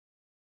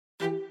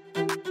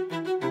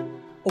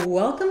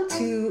Welcome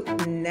to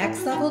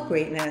Next Level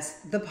Greatness,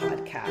 the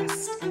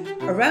podcast.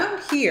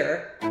 Around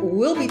here,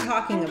 we'll be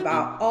talking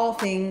about all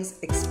things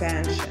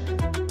expansion,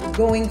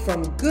 going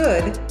from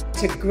good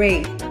to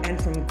great and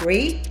from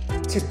great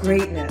to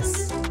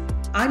greatness.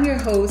 I'm your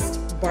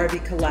host, Barbie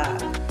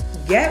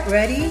Collab. Get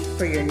ready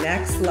for your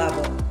next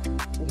level.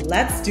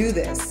 Let's do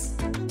this.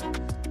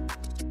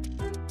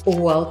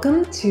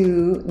 Welcome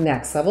to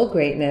Next Level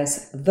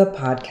Greatness, the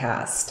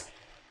podcast.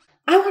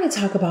 I want to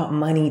talk about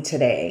money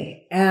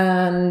today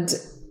and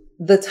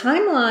the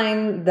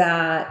timeline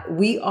that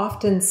we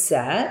often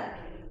set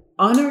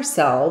on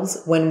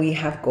ourselves when we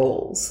have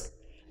goals.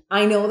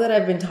 I know that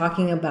I've been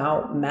talking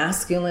about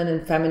masculine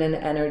and feminine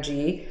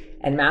energy,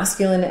 and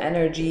masculine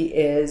energy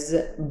is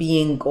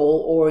being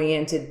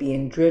goal-oriented,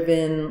 being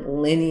driven,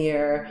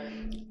 linear,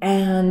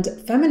 and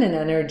feminine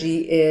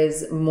energy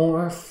is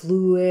more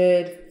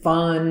fluid,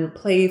 fun,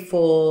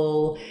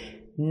 playful.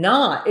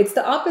 It's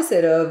the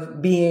opposite of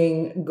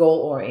being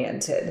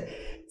goal-oriented.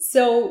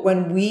 So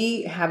when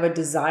we have a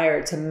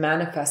desire to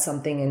manifest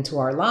something into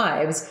our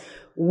lives,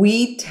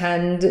 we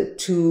tend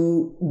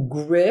to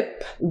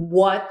grip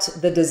what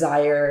the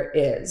desire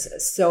is.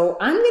 So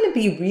I'm going to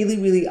be really,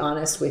 really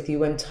honest with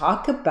you and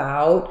talk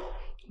about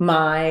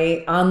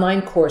my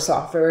online course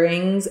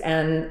offerings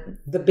and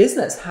the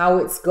business, how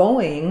it's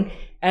going,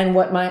 and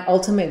what my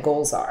ultimate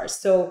goals are.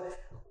 So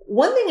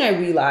one thing I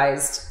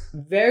realized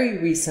very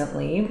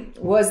recently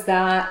was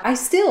that I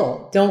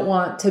still don't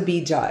want to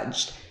be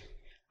judged.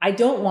 I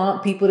don't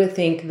want people to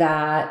think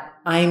that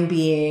I'm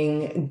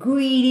being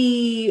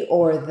greedy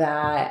or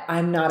that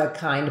I'm not a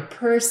kind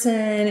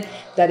person,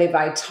 that if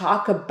I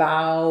talk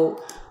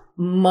about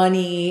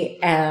money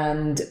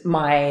and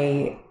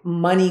my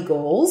money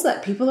goals,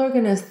 that people are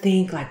going to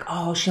think like,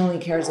 oh, she only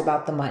cares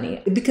about the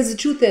money. Because the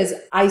truth is,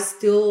 I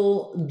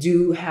still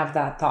do have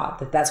that thought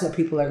that that's what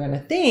people are going to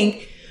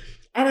think.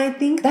 And I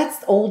think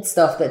that's old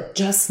stuff that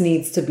just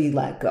needs to be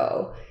let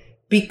go,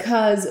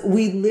 because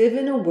we live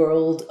in a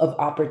world of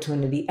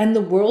opportunity and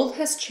the world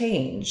has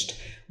changed.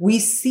 We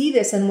see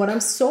this. And what I'm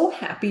so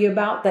happy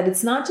about, that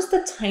it's not just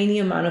a tiny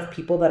amount of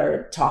people that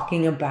are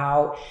talking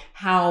about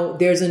how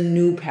there's a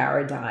new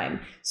paradigm.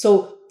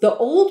 So the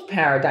old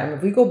paradigm,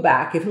 let's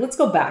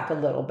go back a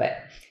little bit.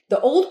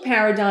 The old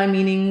paradigm,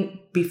 meaning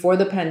before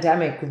the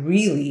pandemic,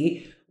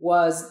 really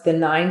was the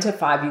 9 to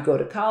 5. You go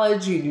to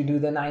college, you do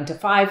the 9 to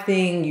 5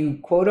 thing, you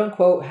quote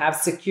unquote have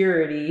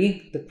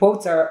security. The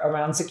quotes are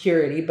around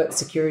security, but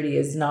security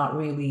is not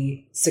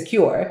really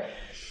secure.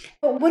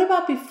 But what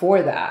about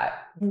before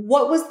that?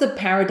 What was the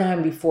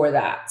paradigm before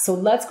that? So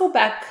let's go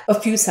back a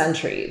few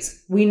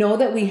centuries. We know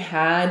that we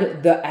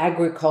had the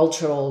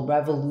agricultural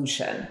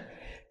revolution.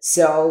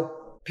 So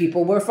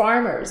people were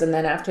farmers. And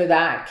then after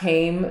that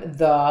came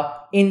the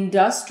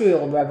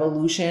industrial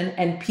revolution,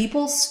 and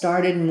people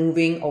started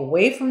moving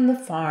away from the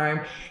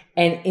farm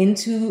and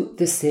into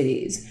the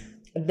cities.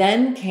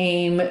 Then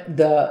came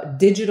the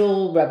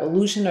digital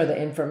revolution or the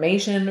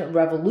information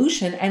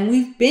revolution. And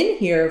we've been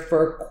here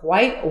for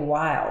quite a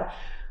while.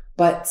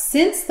 But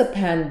since the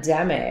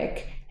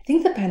pandemic, I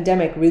think the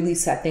pandemic really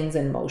set things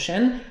in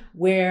motion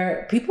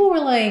where people were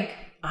like,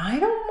 I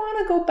don't want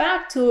to go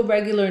back to a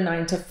regular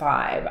 9 to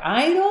 5.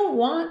 I don't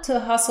want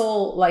to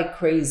hustle like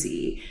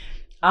crazy.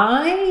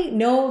 I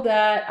know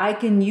that I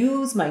can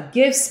use my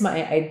gifts,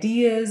 my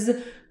ideas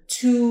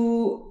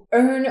to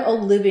earn a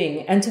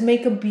living and to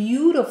make a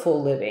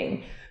beautiful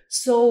living.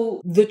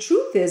 So the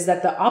truth is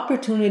that the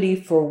opportunity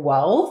for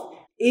wealth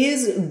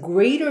is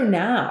greater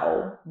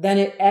now than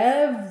it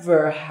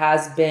ever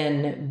has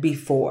been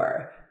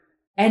before.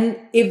 And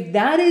if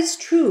that is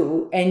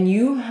true, and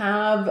you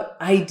have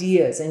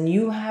ideas and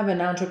you have an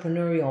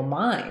entrepreneurial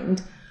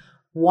mind,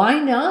 why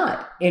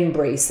not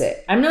embrace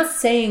it? I'm not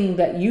saying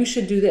that you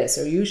should do this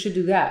or you should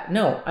do that.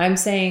 No, I'm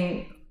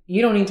saying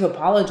you don't need to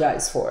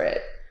apologize for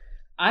it.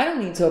 I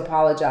don't need to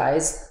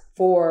apologize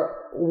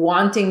for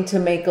wanting to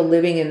make a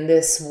living in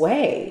this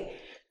way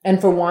and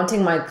for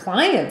wanting my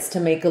clients to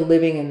make a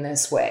living in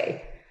this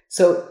way.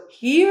 So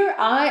here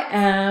I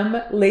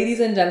am, ladies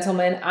and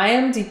gentlemen, I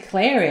am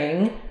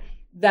declaring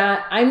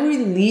that I'm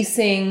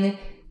releasing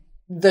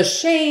the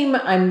shame,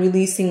 I'm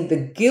releasing the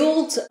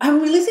guilt, I'm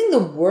releasing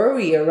the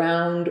worry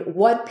around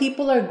what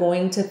people are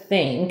going to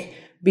think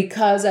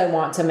because I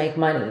want to make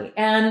money.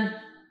 And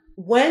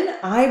when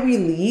I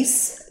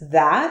release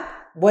that,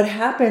 what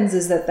happens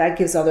is that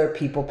gives other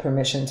people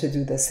permission to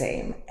do the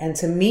same. And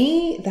to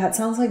me, that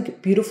sounds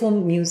like beautiful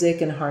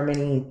music and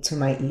harmony to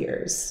my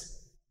ears.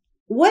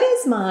 What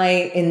is my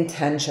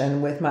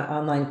intention with my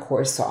online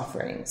course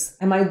offerings?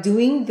 Am I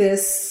doing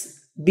this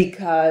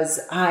because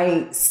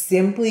I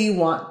simply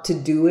want to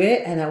do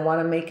it and I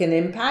want to make an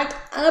impact?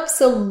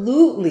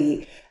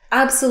 Absolutely.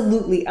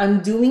 Absolutely.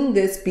 I'm doing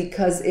this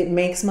because it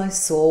makes my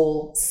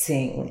soul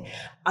sing.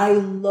 I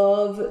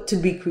love to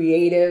be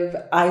creative.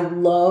 I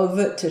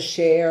love to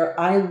share.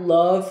 I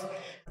love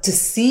to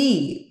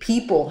see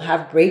people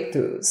have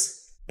breakthroughs.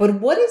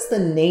 But what is the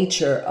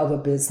nature of a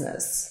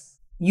business?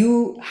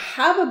 You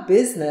have a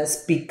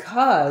business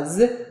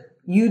because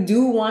you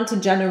do want to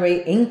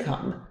generate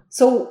income.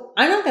 So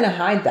I'm not going to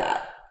hide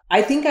that.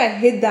 I think I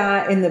hid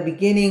that in the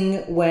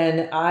beginning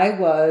when I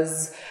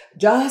was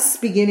just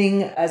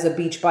beginning as a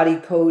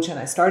Beachbody coach and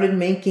I started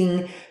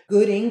making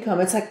good income.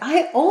 It's like,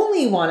 I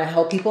only want to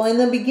help people. In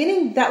the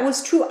beginning, that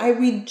was true. I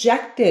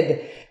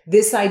rejected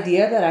this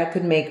idea that I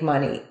could make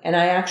money. And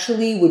I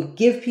actually would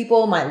give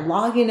people my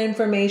login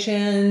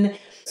information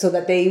so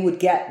that they would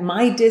get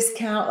my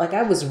discount. Like,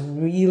 I was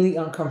really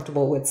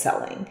uncomfortable with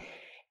selling.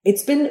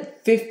 It's been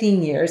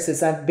 15 years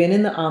since I've been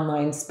in the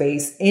online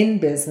space in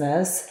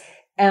business,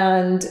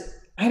 and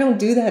I don't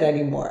do that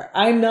anymore.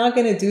 I'm not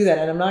going to do that,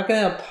 and I'm not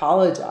going to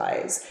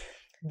apologize.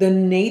 The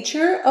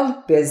nature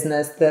of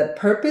business, the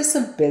purpose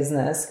of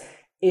business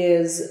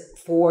is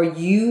for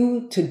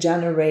you to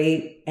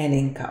generate an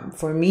income,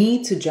 for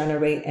me to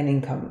generate an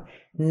income.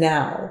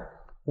 Now,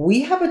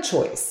 we have a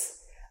choice.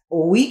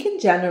 We can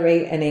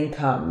generate an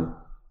income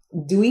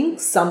doing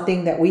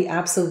something that we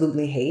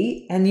absolutely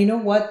hate. And you know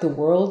what? The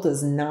world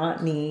does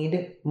not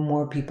need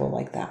more people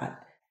like that.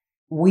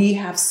 We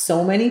have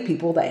so many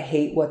people that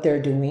hate what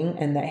they're doing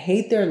and that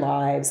hate their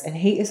lives. And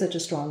hate is such a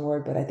strong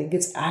word, but I think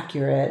it's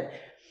accurate.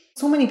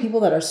 So many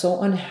people that are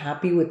so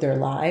unhappy with their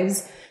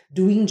lives,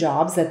 doing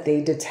jobs that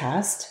they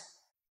detest.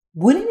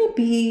 Wouldn't it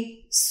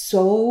be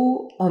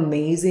so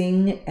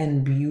amazing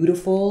and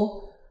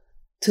beautiful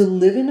to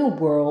live in a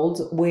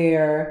world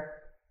where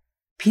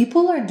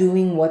people are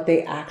doing what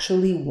they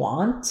actually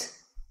want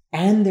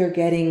and they're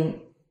getting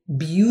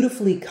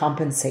beautifully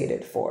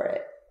compensated for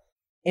it?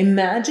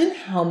 Imagine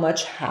how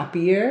much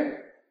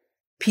happier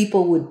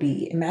people would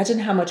be. Imagine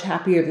how much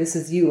happier, if this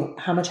is you,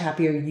 how much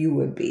happier you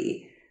would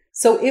be.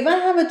 So if I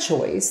have a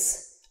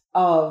choice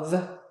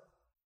of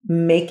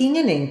making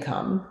an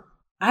income,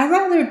 I'd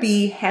rather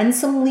be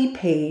handsomely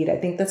paid, I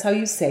think that's how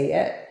you say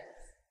it,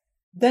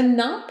 than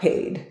not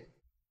paid.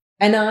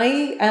 And I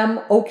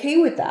am okay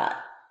with that.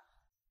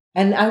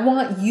 And I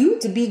want you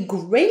to be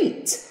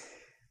great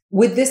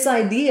with this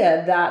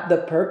idea that the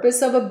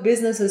purpose of a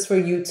business is for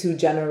you to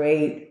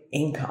generate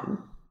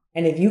income.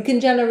 And if you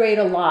can generate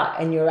a lot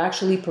and you're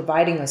actually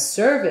providing a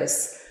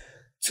service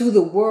to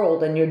the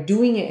world and you're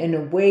doing it in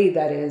a way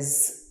that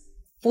is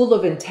full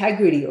of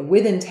integrity or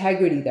with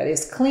integrity, that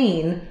is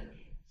clean,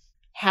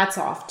 hats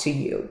off to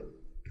you.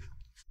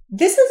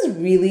 This is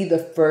really the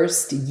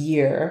first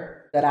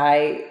year that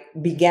I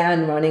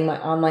began running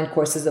my online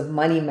courses of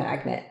Money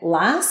Magnet.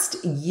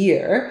 Last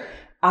year,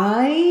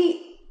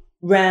 I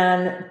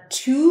ran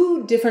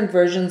 2 different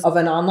versions of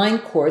an online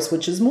course,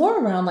 which is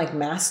more around like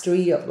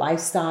mastery of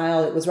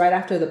lifestyle. It was right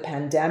after the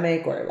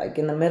pandemic or like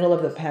in the middle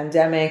of the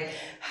pandemic.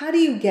 How do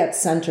you get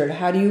centered?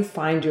 How do you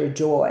find your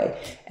joy?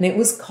 And it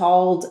was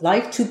called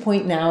Life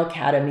 2.0 Now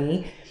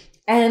Academy.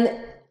 And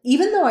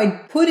even though I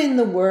put in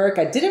the work,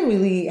 I didn't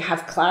really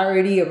have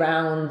clarity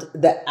around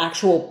the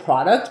actual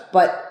product,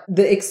 but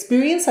the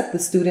experience that the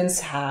students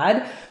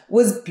had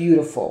was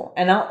beautiful.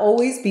 And I'll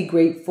always be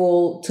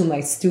grateful to my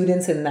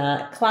students in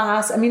that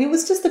class. I mean, it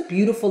was just a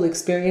beautiful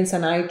experience.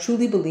 And I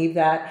truly believe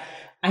that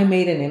I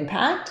made an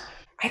impact.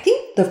 I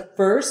think the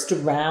first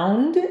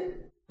round,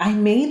 I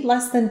made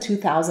less than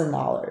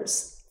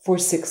 $2,000 for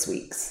 6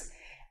 weeks.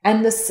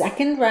 And the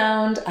second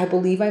round, I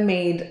believe I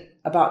made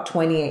about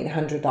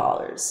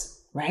 $2,800.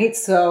 Right?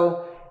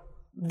 So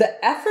the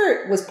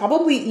effort was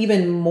probably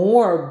even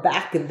more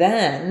back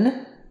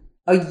then,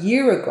 a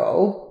year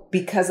ago,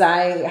 because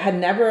I had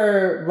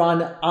never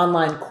run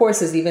online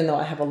courses, even though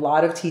I have a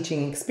lot of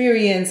teaching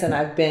experience and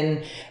I'm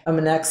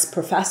an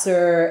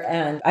ex-professor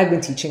and I've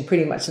been teaching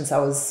pretty much since I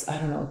was,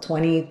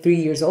 23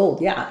 years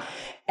old. Yeah.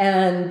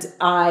 And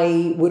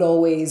I would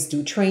always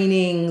do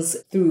trainings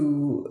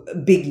through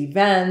big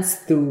events,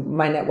 through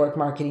my network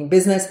marketing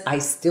business. I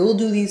still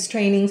do these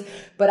trainings,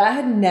 but I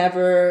had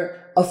never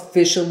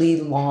officially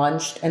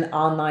launched an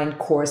online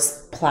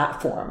course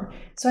platform.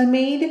 So I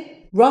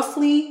made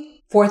roughly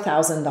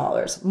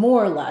 $4,000,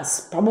 more or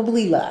less,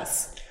 probably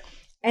less.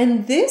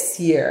 And this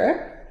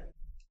year,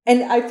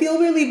 and I feel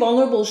really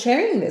vulnerable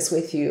sharing this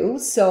with you.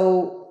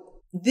 So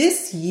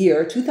this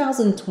year,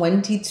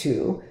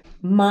 2022,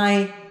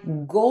 my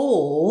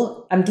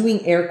goal, I'm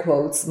doing air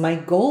quotes, my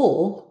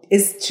goal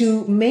is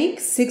to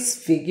make 6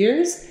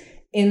 figures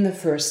in the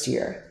first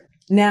year.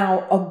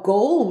 Now, a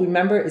goal,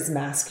 remember, is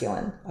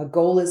masculine. A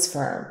goal is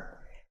firm.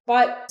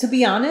 But to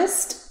be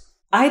honest,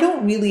 I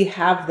don't really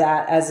have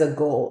that as a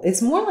goal.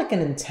 It's more like an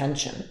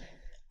intention.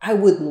 I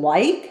would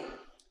like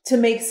to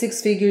make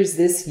 6 figures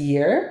this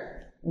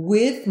year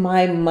with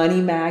my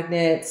Money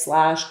Magnet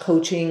 /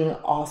 coaching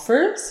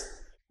offers.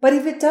 But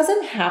if it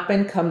doesn't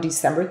happen come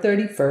December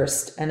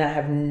 31st and I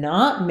have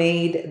not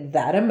made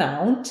that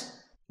amount,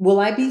 will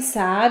I be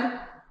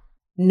sad?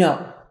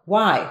 No.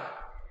 Why?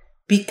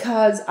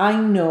 Because I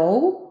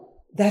know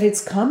that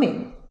it's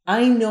coming.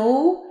 I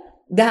know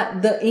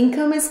that the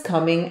income is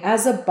coming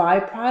as a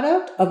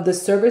byproduct of the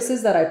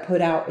services that I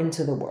put out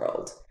into the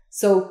world.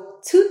 So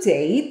to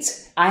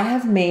date, I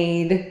have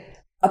made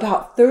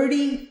about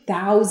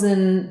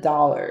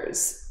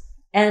 $30,000.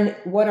 And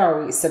what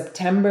are we?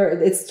 September?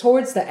 It's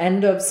towards the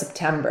end of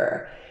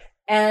September.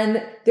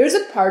 And there's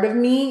a part of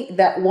me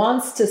that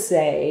wants to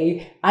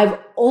say, I've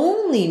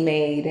only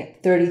made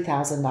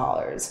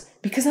 $30,000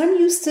 because I'm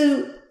used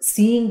to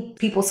seeing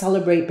people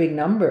celebrate big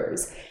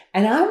numbers.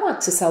 And I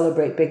want to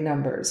celebrate big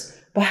numbers.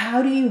 But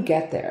how do you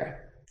get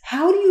there?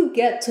 How do you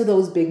get to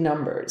those big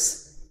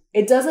numbers?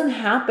 It doesn't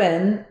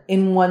happen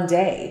in one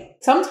day.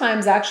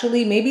 Sometimes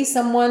actually,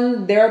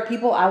 there are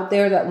people out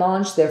there that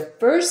launch their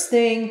first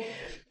thing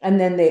and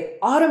then they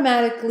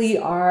automatically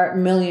are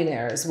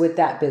millionaires with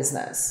that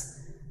business.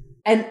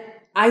 And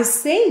I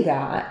say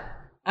that,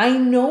 I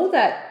know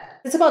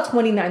that it's about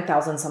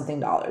 $29,000 something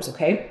dollars,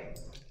 okay?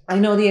 I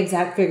know the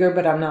exact figure,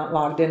 but I'm not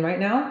logged in right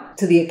now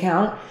to the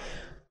account.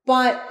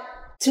 But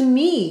to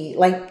me,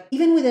 like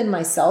even within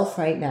myself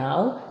right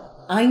now,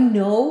 I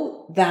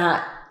know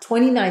that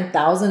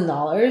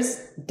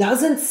 $29,000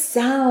 doesn't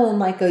sound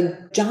like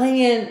a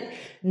giant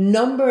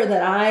number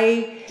that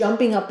I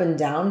jumping up and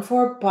down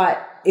for.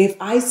 But if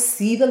I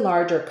see the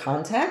larger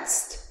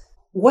context,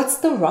 what's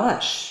the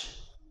rush?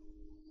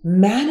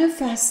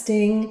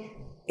 Manifesting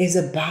is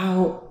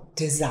about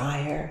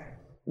desire.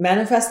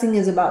 Manifesting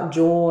is about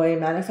joy.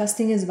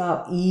 Manifesting is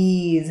about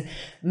ease.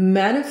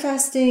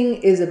 Manifesting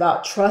is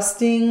about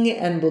trusting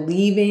and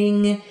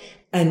believing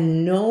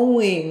and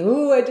knowing.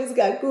 Ooh, I just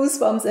got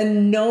goosebumps.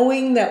 And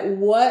knowing that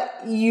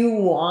what you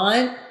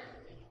want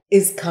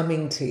is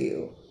coming to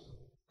you.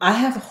 I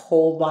have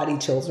whole body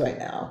chills right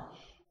now.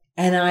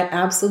 And I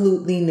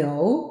absolutely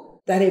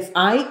know that if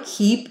I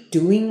keep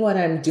doing what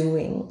I'm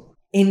doing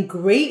in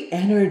great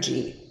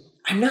energy,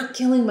 I'm not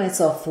killing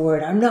myself for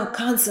it. I'm not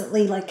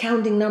constantly like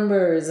counting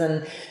numbers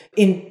and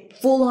in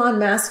full on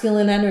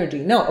masculine energy.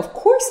 No, of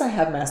course I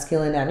have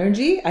masculine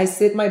energy. I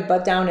sit my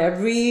butt down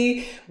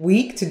every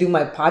week to do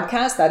my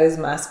podcast. That is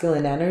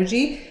masculine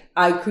energy.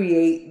 I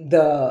create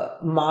the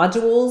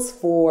modules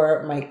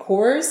for my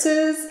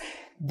courses.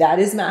 That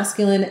is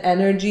masculine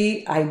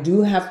energy. I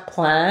do have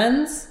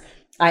plans.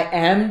 I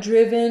am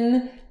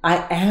driven.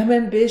 I am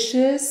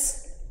ambitious.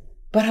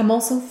 But I'm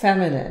also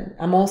feminine.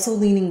 I'm also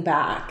leaning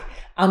back.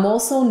 I'm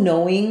also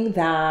knowing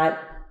that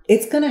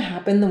it's going to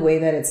happen the way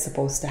that it's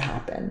supposed to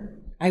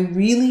happen. I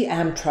really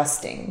am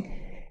trusting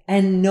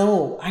and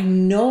I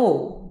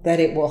know that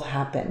it will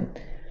happen.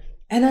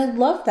 And I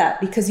love that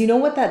because you know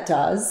what that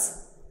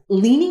does?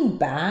 Leaning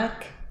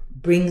back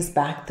brings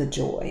back the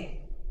joy.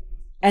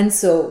 And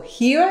so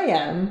here I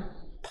am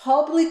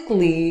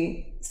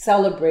publicly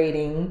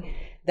celebrating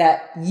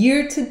that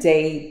year to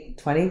date,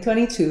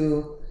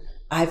 2022,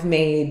 I've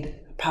made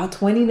about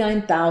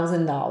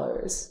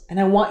 $29,000. And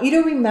I want you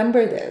to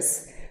remember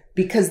this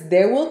because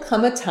there will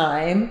come a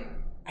time,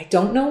 I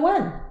don't know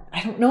when.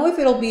 I don't know if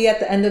it'll be at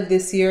the end of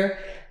this year.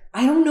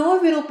 I don't know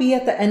if it'll be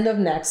at the end of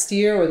next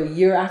year or the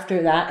year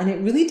after that. And it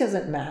really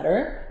doesn't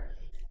matter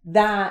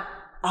that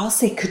I'll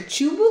say, could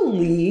you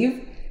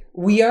believe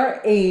we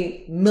are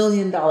a $1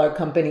 million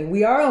company?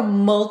 We are a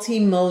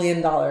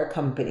multi-million-dollar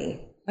company.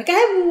 Like I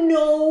have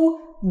no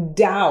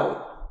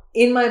doubt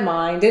in my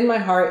mind, in my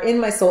heart, in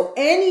my soul,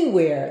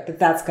 anywhere that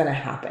that's going to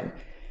happen.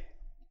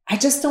 I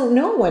just don't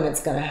know when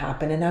it's going to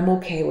happen, and I'm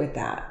okay with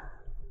that.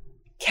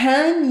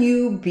 Can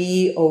you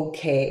be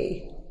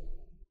okay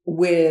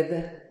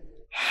with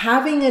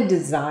having a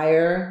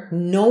desire,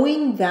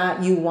 knowing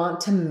that you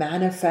want to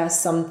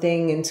manifest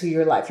something into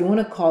your life? You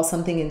want to call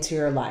something into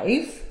your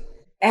life,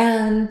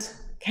 and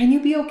can you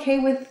be okay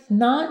with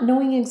not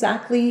knowing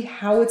exactly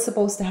how it's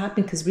supposed to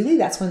happen? Because really,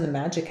 that's when the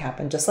magic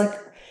happened. Just like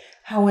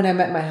how when I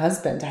met my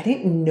husband, I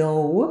didn't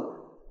know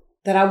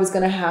that I was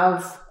going to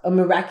have a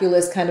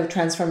miraculous kind of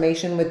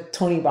transformation with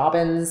Tony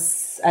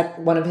Robbins at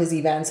one of his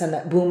events and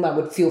that boom, I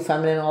would feel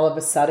feminine all of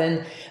a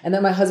sudden. And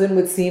then my husband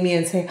would see me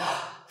and say,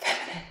 oh,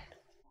 feminine.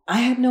 I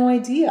had no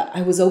idea.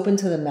 I was open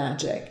to the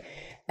magic.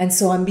 And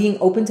so I'm being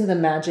open to the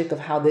magic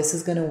of how this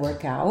is going to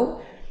work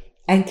out.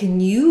 And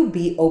can you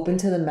be open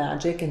to the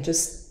magic and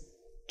just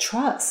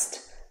trust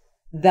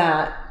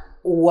that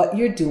what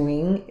you're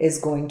doing is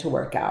going to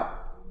work out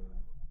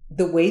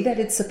the way that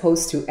it's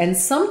supposed to? And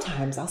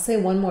sometimes, I'll say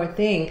one more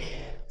thing,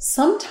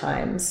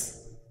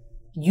 sometimes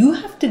you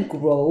have to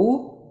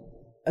grow,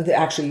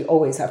 actually you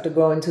always have to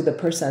grow into the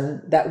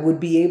person that would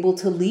be able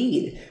to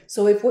lead.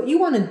 So if what you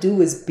want to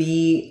do is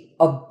be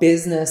a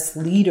business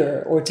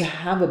leader or to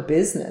have a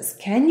business,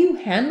 can you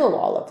handle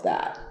all of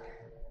that?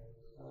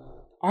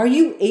 Are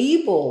you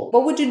able?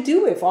 What would you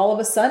do if all of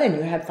a sudden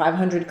you had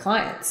 500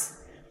 clients?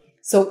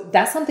 So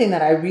that's something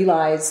that I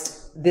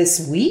realized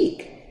this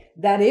week,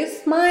 that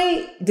if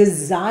my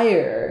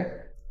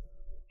desire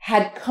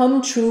had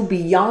come true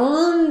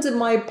beyond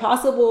my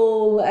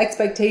possible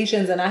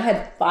expectations and I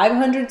had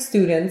 500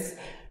 students,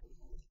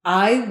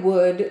 I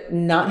would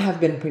not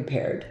have been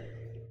prepared.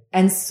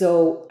 And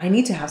so I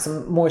need to have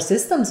some more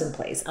systems in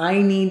place.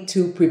 I need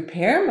to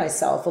prepare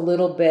myself a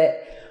little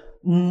bit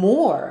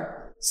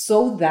more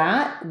so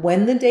that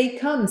when the day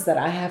comes that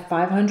I have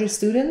 500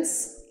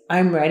 students,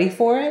 I'm ready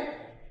for it.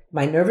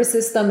 My nervous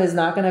system is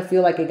not going to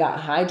feel like it got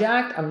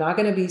hijacked. I'm not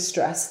going to be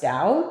stressed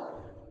out.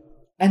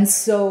 And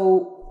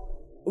so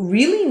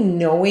really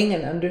knowing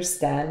and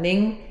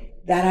understanding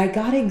that I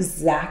got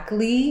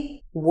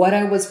exactly what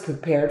I was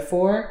prepared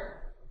for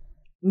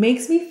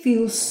makes me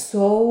feel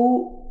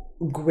so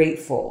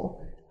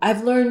grateful.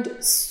 I've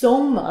learned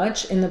so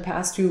much in the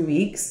past few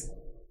weeks,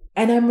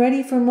 and I'm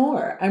ready for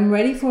more. I'm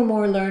ready for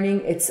more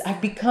learning.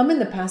 I've become in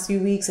the past few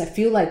weeks, I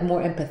feel like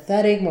more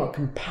empathetic, more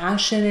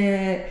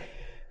compassionate,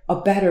 a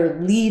better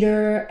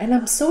leader, and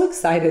I'm so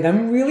excited.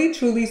 I'm really,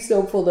 truly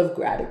so full of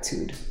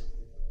gratitude.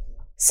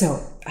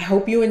 So I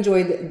hope you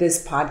enjoyed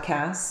this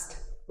podcast.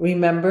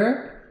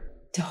 Remember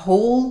to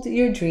hold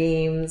your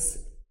dreams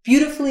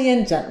beautifully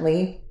and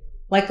gently,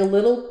 like a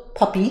little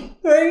puppy,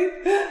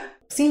 right?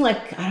 Seem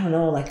like, I don't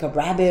know, like a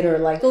rabbit or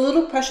like a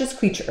little precious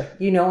creature,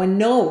 and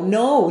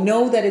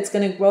know that it's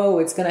going to grow,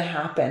 it's going to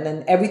happen,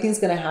 and everything's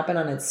going to happen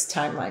on its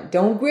timeline.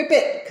 Don't grip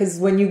it, because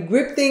when you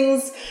grip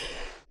things,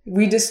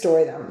 we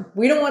destroy them.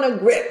 We don't want to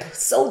grip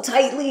so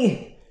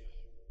tightly.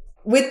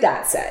 With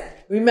that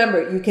said,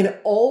 remember, you can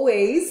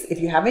always, if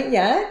you haven't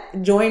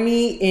yet, join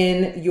me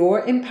in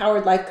your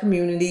Empowered Life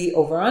community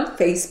over on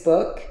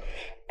Facebook.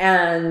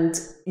 And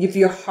if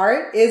your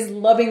heart is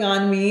loving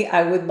on me,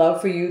 I would love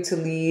for you to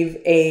leave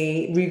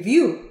a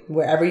review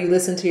wherever you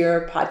listen to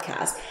your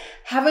podcast.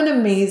 Have an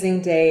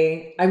amazing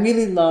day. I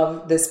really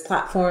love this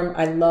platform.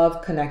 I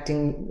love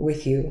connecting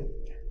with you.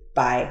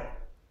 Bye.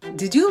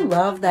 Did you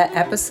love that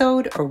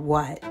episode or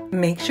what?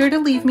 Make sure to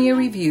leave me a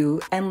review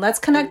and let's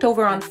connect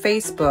over on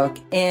Facebook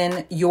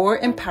in your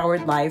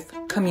Empowered Life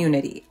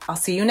community. I'll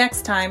see you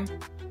next time.